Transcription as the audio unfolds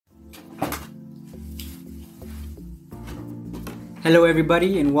Hello,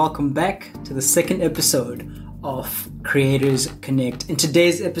 everybody, and welcome back to the second episode of Creators Connect. In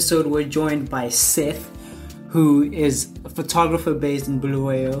today's episode, we're joined by Seth, who is a photographer based in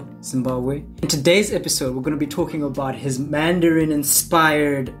Bulawayo, Zimbabwe. In today's episode, we're going to be talking about his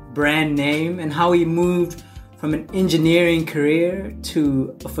Mandarin-inspired brand name and how he moved from an engineering career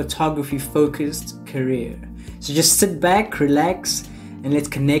to a photography-focused career. So just sit back, relax, and let's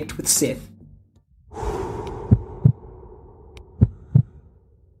connect with Seth.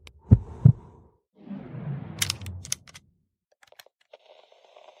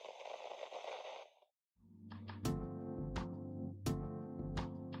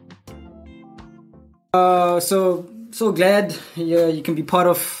 So glad you can be part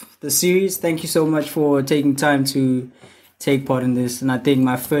of the series. Thank you so much for taking time to take part in this. And I think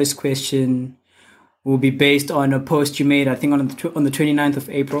my first question will be based on a post you made, I think on the 29th of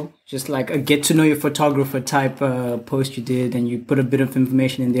April, just like a get to know your photographer type post you did, and you put a bit of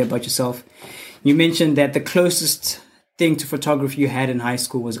information in there about yourself. You mentioned that the closest thing to photography you had in high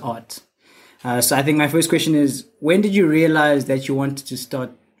school was art. So I think my first question is, when did you realize that you wanted to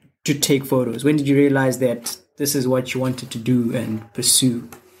start to take photos? When did you realize that this is what you wanted to do and pursue?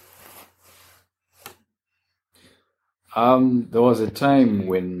 There was a time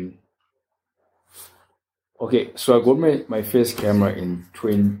when... Okay, so I got my first camera in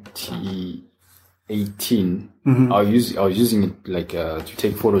 2018. Mm-hmm. I was using it like to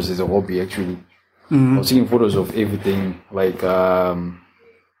take photos as a hobby, actually. Mm-hmm. I was taking photos of everything, like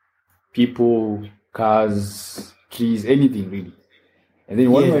people, cars, trees, anything really. And then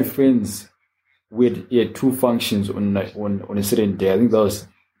one of my friends, we had two functions on a certain day. I think that was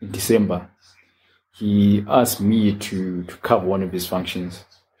in December. He asked me to cover one of his functions.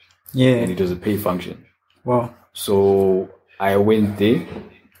 Yeah. And it was a pay function. Wow. So I went there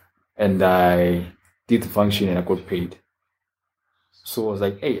and I did the function and I got paid. So I was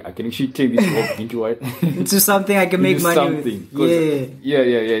like, hey, I can actually take this work into it. Into something I can make money with.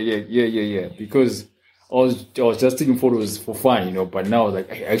 Yeah. Because I was just taking photos for fun, but now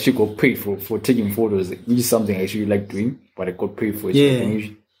like I actually got paid for taking photos, which is something I actually like doing, but I got paid for it. Yeah. So I can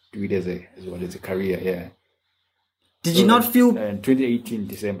usually do it as a career, yeah. Did you not feel... In 2018,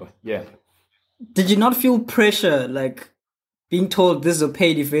 December, yeah. Did you not feel pressure, like being told this is a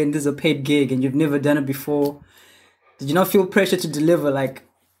paid event, this is a paid gig, and you've never done it before? Did you not feel pressure to deliver like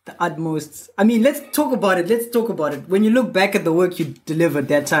the utmost? I mean, let's talk about it. When you look back at the work you delivered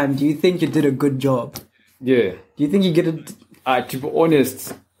that time, do you think you did a good job? Yeah. Do you think you get it? To be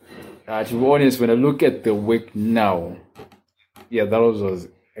honest, when I look at the work now, yeah, that was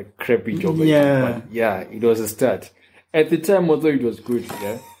a crappy job. Yeah. But yeah, it was a start. At the time, I thought it was good.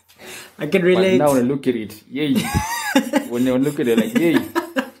 Yeah. I can relate. But now when I look at it, yay. When I look at it, like, yay.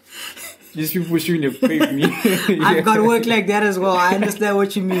 These people shouldn't have paid me. Yeah. I've got work like that as well. I understand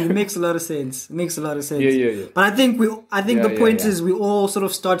what you mean. It makes a lot of sense. Yeah. But I think the point is we all sort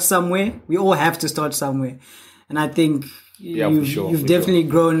of start somewhere. We all have to start somewhere. And I think you've definitely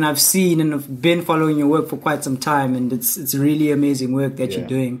grown, and I've seen and have been following your work for quite some time, and it's really amazing work that you're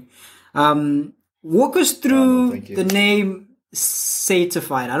doing. Walk us through the name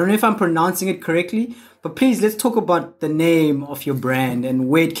Satified. I don't know if I'm pronouncing it correctly, but please, let's talk about the name of your brand and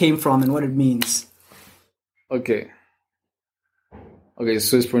where it came from and what it means. Okay,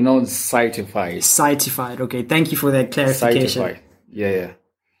 so it's pronounced Satified. Satified. Okay, thank you for that clarification. Satified. Yeah.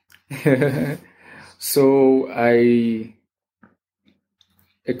 So a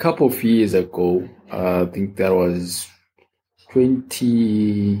couple of years ago, I think that was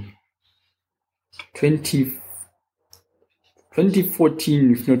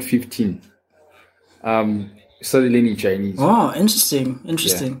 2014, if not 15. Started learning Chinese. Oh, interesting.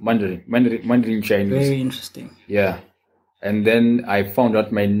 Yeah, Mandarin Chinese. Very interesting. Yeah. And then I found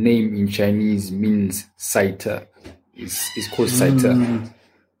out my name in Chinese means sighter. It's called sighter.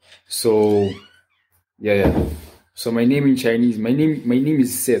 So, yeah. So my name in Chinese, my name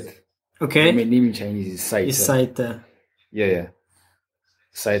is Seth. Okay. My name in Chinese is sighter. Is sighter. Yeah.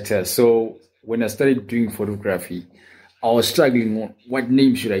 Sighter. So when I started doing photography, I was struggling on what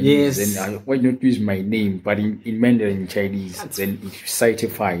name should I use, and why not use my name, but in Mandarin Chinese, then it's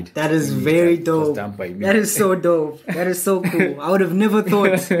Satified. That is very dope. That is so dope. That is so cool. I would have never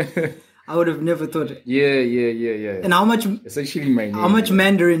thought. Yeah. And how much? It's actually my name. How much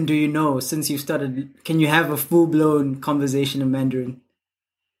Mandarin do you know since you started? Can you have a full-blown conversation in Mandarin?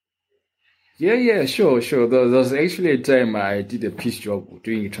 Yeah, sure. There was actually a time I did a piece job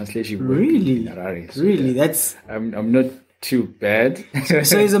doing a translation work in Harare. So really? I'm not too bad.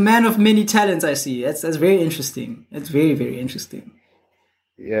 So he's a man of many talents, I see. That's very interesting. That's very, very interesting.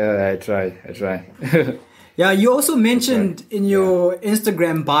 Yeah, I try. Yeah, you also mentioned in your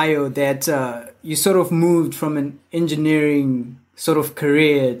Instagram bio that you sort of moved from an engineering sort of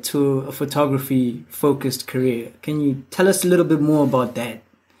career to a photography focused career. Can you tell us a little bit more about that?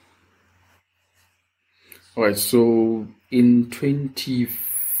 All right. So in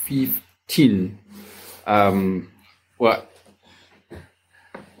 2015, well,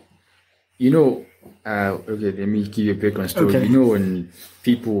 okay, let me give you a background story. Okay. When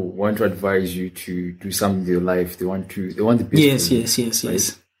people want to advise you to do something in your life, they want the best. Yes, for you,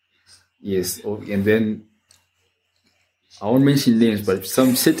 yes. Yes. And then I won't mention names, but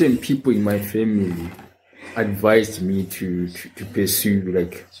some certain people in my family advised me to pursue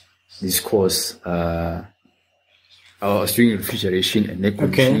like this course. I was doing refrigeration and air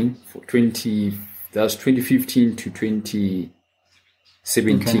conditioning for 2015 to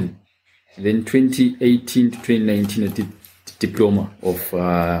 2017. Okay. And then 2018 to 2019, I did the diploma of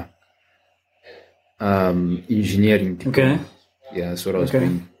engineering diploma. Okay. Yeah, that's what I was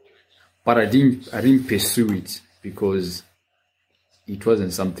doing. But I didn't pursue it because it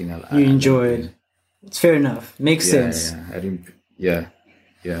wasn't something I enjoyed. It's fair enough. Makes sense. Yeah,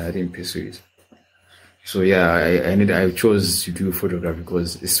 I didn't pursue it. So yeah, I chose to do photography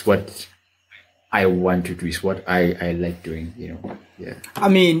because it's what I want to do. It's what I like doing. Yeah. I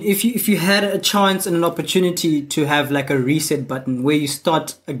mean, if you had a chance and an opportunity to have like a reset button where you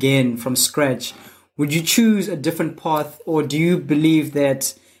start again from scratch, would you choose a different path, or do you believe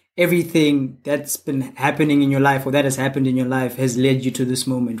that everything that's been happening in your life or that has happened in your life has led you to this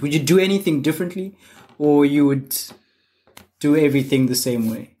moment? Would you do anything differently, or you would do everything the same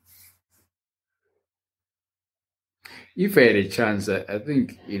way? If I had a chance, I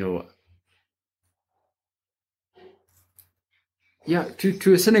think, yeah,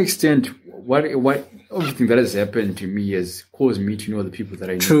 to a certain extent, what everything that has happened to me has caused me to know the people that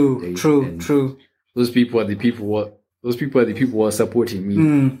I know. True. Those people are the people who are supporting me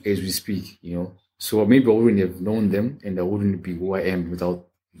as we speak. So maybe I wouldn't have known them, and I wouldn't be who I am without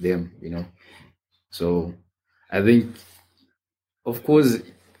them. So I think, of course,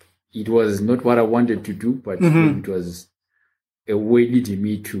 it was not what I wanted to do, but it was a way leading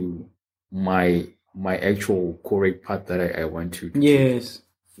me to my actual correct path that I want to. Yes,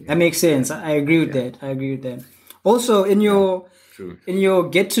 that makes sense. I agree with that. Also, in your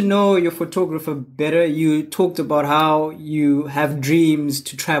get to know your photographer better, you talked about how you have dreams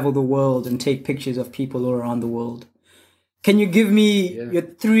to travel the world and take pictures of people all around the world. Can you give me your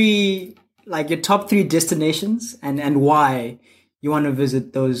top 3 destinations and why you want to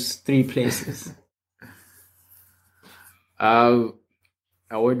visit those 3 places? I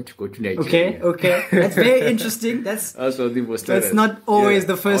want to go to Nigeria. Okay. That's very interesting. That's not always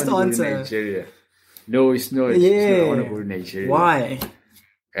the first answer. Nigeria. No, it's not. Yeah. It's not. I want to go to Nigeria. Why?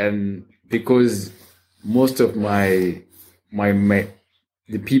 And because most of the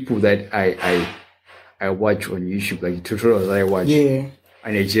people that I watch on YouTube, like the tutorials that I watch,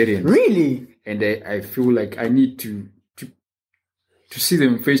 are Nigerians. Really? And I feel like I need to see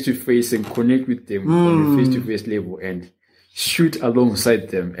them face to face and connect with them on a face to face level and shoot alongside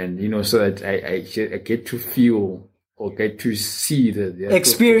them, and so that I get to feel or get to see the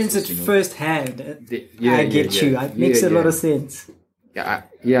experience it firsthand. I get you. It makes a lot of sense. I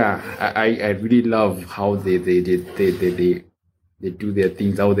really love how they do their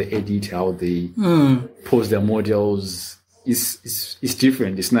things, how they edit, how they post their models. It's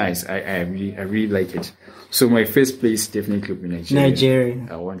different. It's nice. I really like it. So my first place definitely will be Nigeria.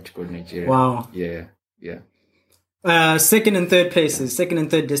 I want to go to Nigeria. Wow. Yeah. Second and third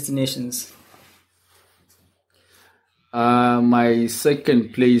destinations. My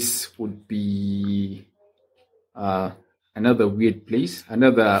second place would be another weird place,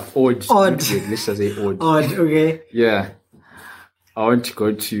 another odd. Let's just say odd. Okay. Yeah, I want to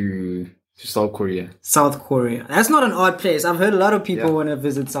go to South Korea. South Korea. That's not an odd place. I've heard a lot of people want to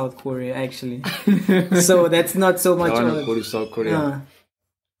visit South Korea, actually. So that's not so much. I want to go to South Korea.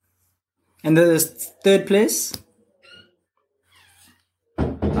 And the third place?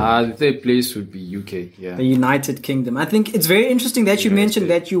 The third place would be UK, the United Kingdom. I think it's very interesting that you mentioned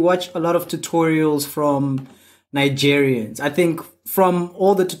that you watch a lot of tutorials from Nigerians. I think from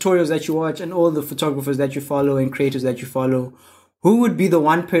all the tutorials that you watch and all the photographers that you follow and creators that you follow, who would be the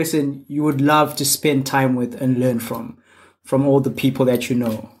one person you would love to spend time with and learn from all the people that you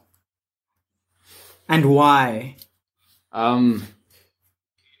know? And why?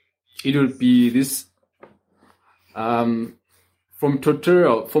 It would be this from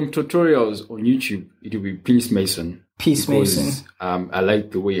tutorials on YouTube, it will be Peace Mason. Mason. I like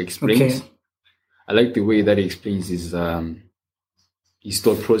the way he explains. Okay. I like the way that he explains his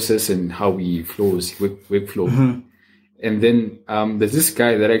thought process and how he flows, workflow. And then there's this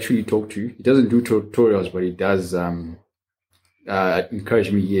guy that I actually talk to. He doesn't do tutorials, but he does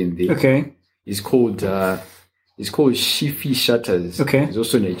encourage me here and there. Okay. He's called Shifi Shutters. Okay. He's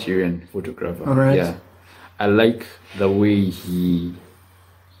also a Nigerian photographer. All right. Yeah. I like the way he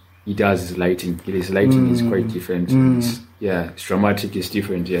does his lighting. His lighting is quite different. It's dramatic, it's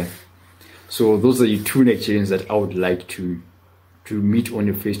different, yeah. So those are the two Nigerians that I would like to meet on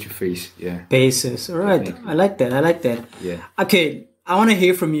a face-to-face, basis. All right. Definitely. I like that. Yeah. Okay, I want to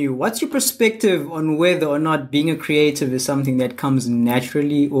hear from you. What's your perspective on whether or not being a creative is something that comes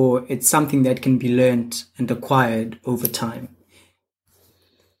naturally or it's something that can be learned and acquired over time?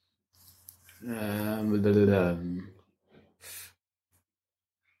 I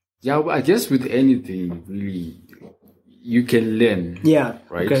guess with anything, really, you can learn. Yeah.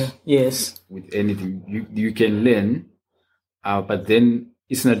 Right? Okay. Yes. With anything, you can learn. But then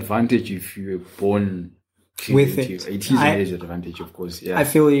it's an advantage if you're born with it. It is an added advantage, of course. Yeah, I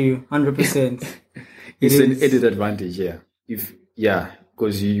feel you 100%. It's an added advantage. Yeah,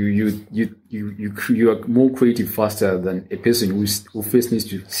 because you are more creative faster than a person who first needs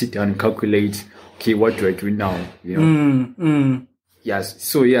to sit down and calculate. Okay, what do I do now? You know. Yes.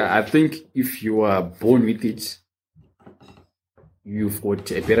 So I think if you are born with it, you've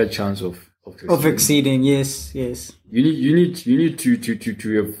got a better chance of exceeding. Yes. You need to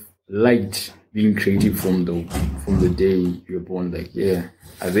have liked being creative from the day you were born. Like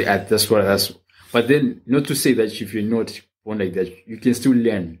that's. But then not to say that if you're not born like that, you can still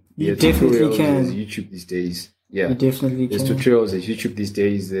learn. You definitely can. There's YouTube these days. Yeah, you definitely there's can. tutorials. There's YouTube these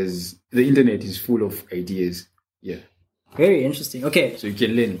days. The internet is full of ideas. Yeah. Very interesting. Okay. So you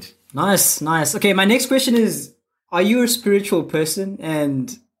can learn it. Nice. Okay, my next question is: are you a spiritual person,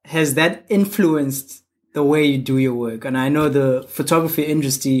 and has that influenced the way you do your work? And I know the photography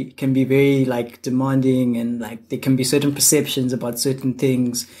industry can be very demanding, and there can be certain perceptions about certain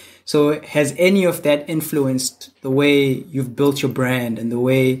things. So has any of that influenced the way you've built your brand and the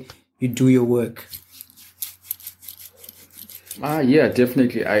way you do your work? Yeah,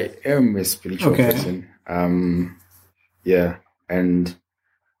 definitely. I am a spiritual person. And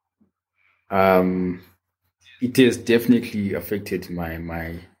it has definitely affected my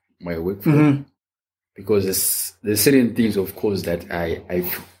workflow, because there's certain things, of course, that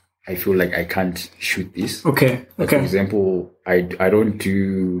I feel like I can't shoot this. Okay. For example, I don't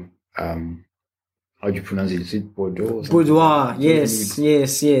do how do you pronounce it? Is it Bordeaux? Boudoir. Yes.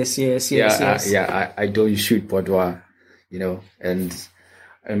 I don't shoot boudoir, and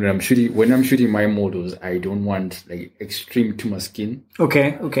when I'm shooting my models, I don't want extreme too much skin.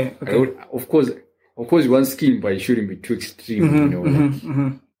 Okay. Of course, you want skin, but it shouldn't be too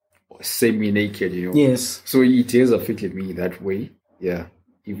extreme. Semi-naked, Yes. So it has affected me that way. Yeah.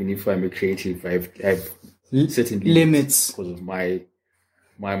 Even if I'm a creative, I've certain limits because of my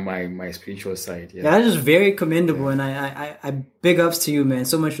spiritual side. Yeah. That is very commendable, and I big ups to you, man.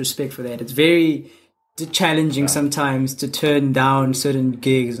 So much respect for that. It's very challenging sometimes to turn down certain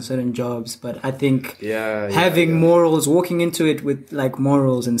gigs and certain jobs, but I think having morals, walking into it with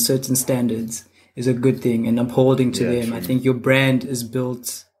morals and certain standards is a good thing, and upholding to them. True. I think your brand is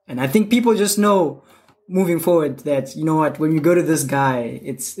built, and I think people just know moving forward that, you know what, when you go to this guy,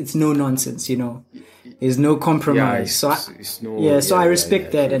 it's no nonsense, there's no compromise. So I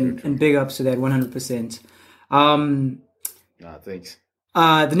respect that, and big ups to that 100%. Thanks.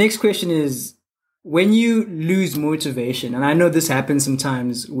 The next question is, when you lose motivation, and I know this happens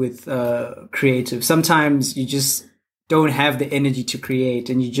sometimes with creative, sometimes you just don't have the energy to create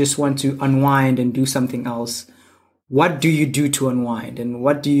and you just want to unwind and do something else. What do you do to unwind, and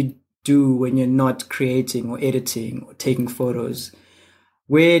what do you do when you're not creating or editing or taking photos?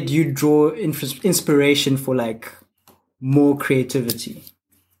 Where do you draw inspiration for more creativity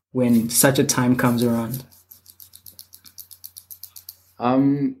when such a time comes around?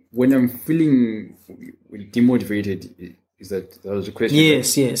 When I'm feeling demotivated, is that was the question?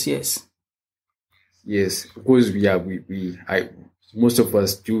 Yes, right? Yes. Of course, most of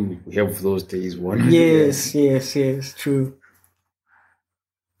us do have those days. Yes, true.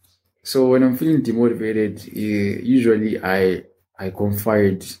 So when I'm feeling demotivated, usually I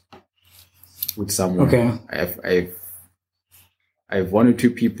confide with someone. Okay. I have one or two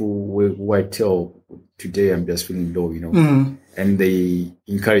people who I tell, today I'm just feeling low, and they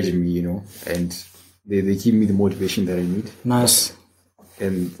encourage me, and they give me the motivation that I need. Nice.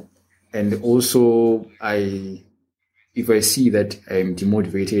 And also if I see that I'm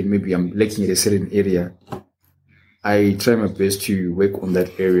demotivated, maybe I'm lacking in a certain area, I try my best to work on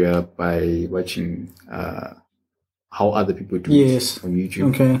that area by watching how other people do Yes. it on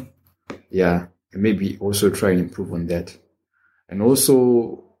YouTube. Okay. Yeah, and maybe also try and improve on that. And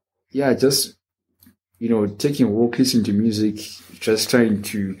also, yeah, just taking a walk, listening to music, just trying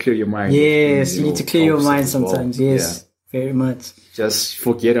to clear your mind. Yes, you need to clear your mind as well. sometimes. Yes, very much. Just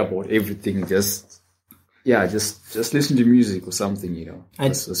forget about everything. Just listen to music or something.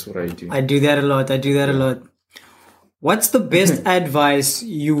 That's what I do. I do that a lot. A lot. What's the best advice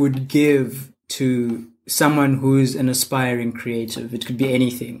you would give to someone who's an aspiring creative? It could be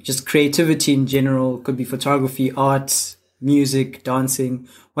anything, just creativity in general. It could be photography, art, music, dancing.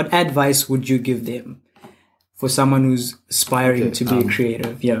 What advice would you give them for someone who's aspiring to be a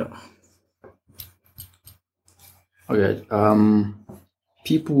creative? Yeah. Okay.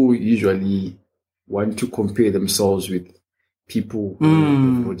 People usually want to compare themselves with people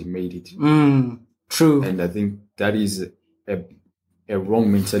who have already made it. True. And I think that is a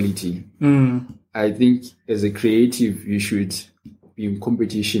wrong mentality. I think as a creative, you should be in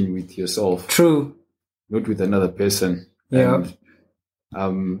competition with yourself. True. Not with another person. Yeah.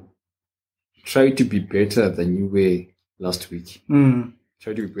 And try to be better than you were last week.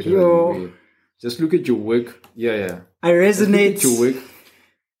 Try to be better than you were. Just look at your work. Yeah. I resonate. Just look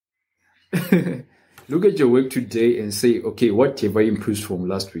at your work. Look at your work today and say, okay, what have I improved from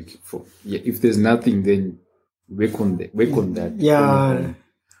last week? If there's nothing, then work on that. Yeah.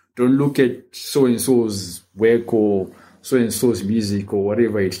 Don't look at so and so's work or so and so's music or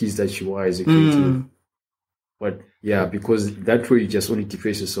whatever it is that you are as a creative. But yeah, because that way you just only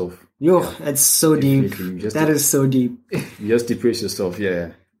depress yourself. That's so deep. That is so deep. You just depress yourself.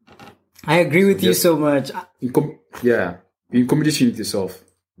 Yeah. I agree with you so much. Be in competition with yourself,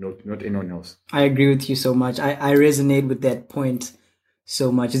 not anyone else. I agree with you so much. I resonate with that point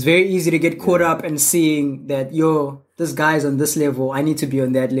so much. It's very easy to get caught up in seeing that, this guy's on this level, I need to be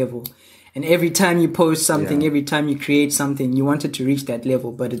on that level. And every time you post something, every time you create something, you wanted to reach that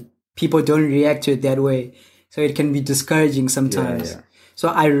level, but people don't react to it that way. So it can be discouraging sometimes. Yeah. So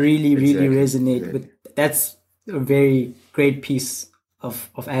I really resonate with that's a very great piece of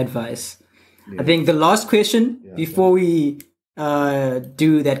advice. Yeah. I think the last question before we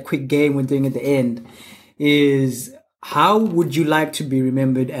do that quick game we're doing at the end is, how would you like to be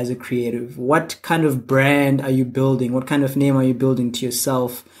remembered as a creative? What kind of brand are you building? What kind of name are you building to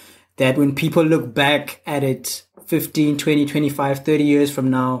yourself that when people look back at it 15, 20, 25, 30 years from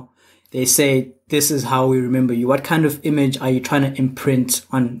now, they say, this is how we remember you? What kind of image are you trying to imprint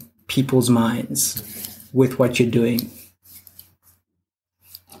on people's minds with what you're doing?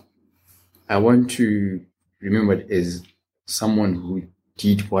 I want to remember it as someone who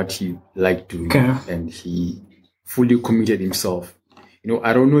did what he liked doing and he fully committed himself.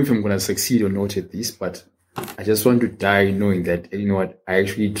 I don't know if I'm going to succeed or not at this, but I just want to die knowing that, what, I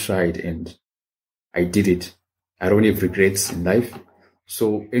actually tried and I did it. I don't have regrets in life.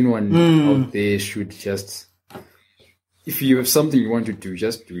 So anyone out there should just, if you have something you want to do,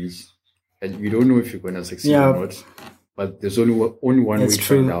 just do it. And you don't know if you're going to succeed or not. But there's only one way to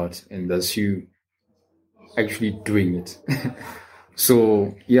find out, and that's you actually doing it.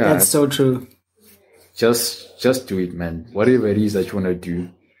 So yeah, that's so true. Just do it, man. Whatever it is that you want to do,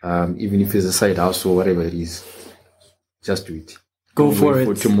 even if it's a side hustle or whatever it is, just do it. Go for it.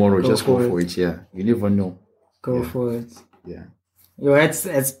 For tomorrow, just go for it. Yeah, you never know. Go for it. Yeah.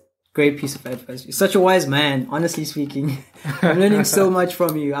 That's great piece of advice. You're such a wise man, honestly speaking. I'm learning so much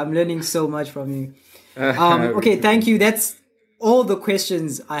from you. Okay, thank you. That's all the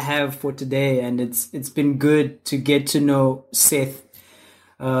questions I have for today, and it's been good to get to know Seth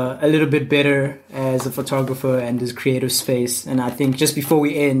a little bit better as a photographer and his creative space. And I think just before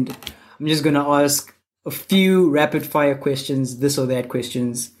we end, I'm just gonna ask a few rapid fire questions, this or that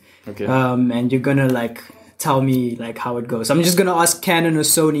questions. Okay. And you're gonna tell me how it goes. I'm just gonna ask Canon or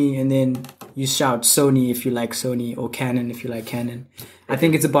Sony, and then you shout Sony if you like Sony, or Canon if you like Canon. I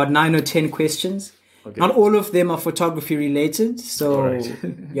think it's about 9 or 10 questions. Okay. Not all of them are photography related, so right.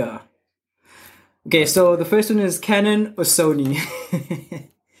 Yeah. Okay, so the first one is Canon or Sony?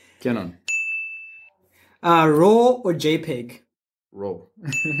 Canon. RAW or JPEG? RAW.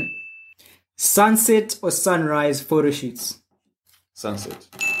 Sunset or sunrise photo shoots? Sunset.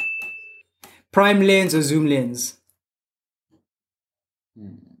 Prime lens or zoom lens?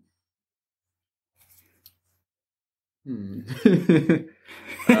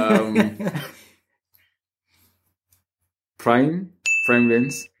 Prime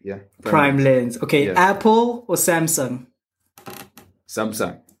lens. Yeah. Prime lens. Okay. Yeah. Apple or Samsung?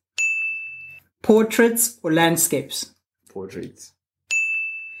 Samsung. Portraits or landscapes? Portraits.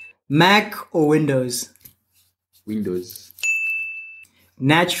 Mac or Windows? Windows.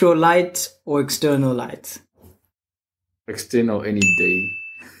 Natural light or external light? External any day.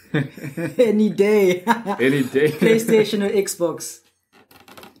 Any day. Any day. PlayStation or Xbox?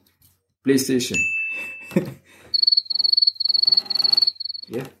 PlayStation.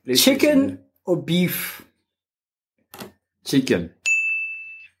 Yeah. PlayStation. Chicken or beef? Chicken.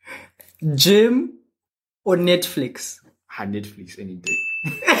 Gym or Netflix? Netflix any day.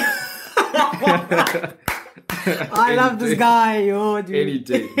 I love this guy, yo, dude. Any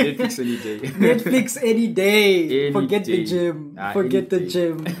day. Netflix any day. Netflix any day. Any Forget day. the gym. Any Forget the day.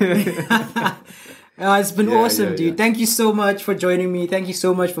 gym. It's been awesome, dude. Yeah. Thank you so much for joining me. Thank you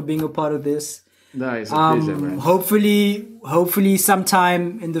so much for being a part of this. No, it's a pleasure, man. Hopefully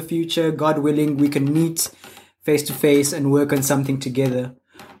sometime in the future, God willing, we can meet face to face and work on something together.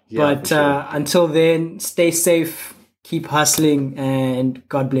 Yeah, But for sure. until then, stay safe, keep hustling, and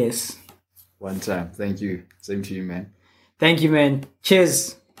God bless. One time. Thank you. Same to you, man. Thank you, man.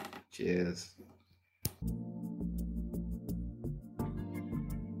 Cheers. Cheers.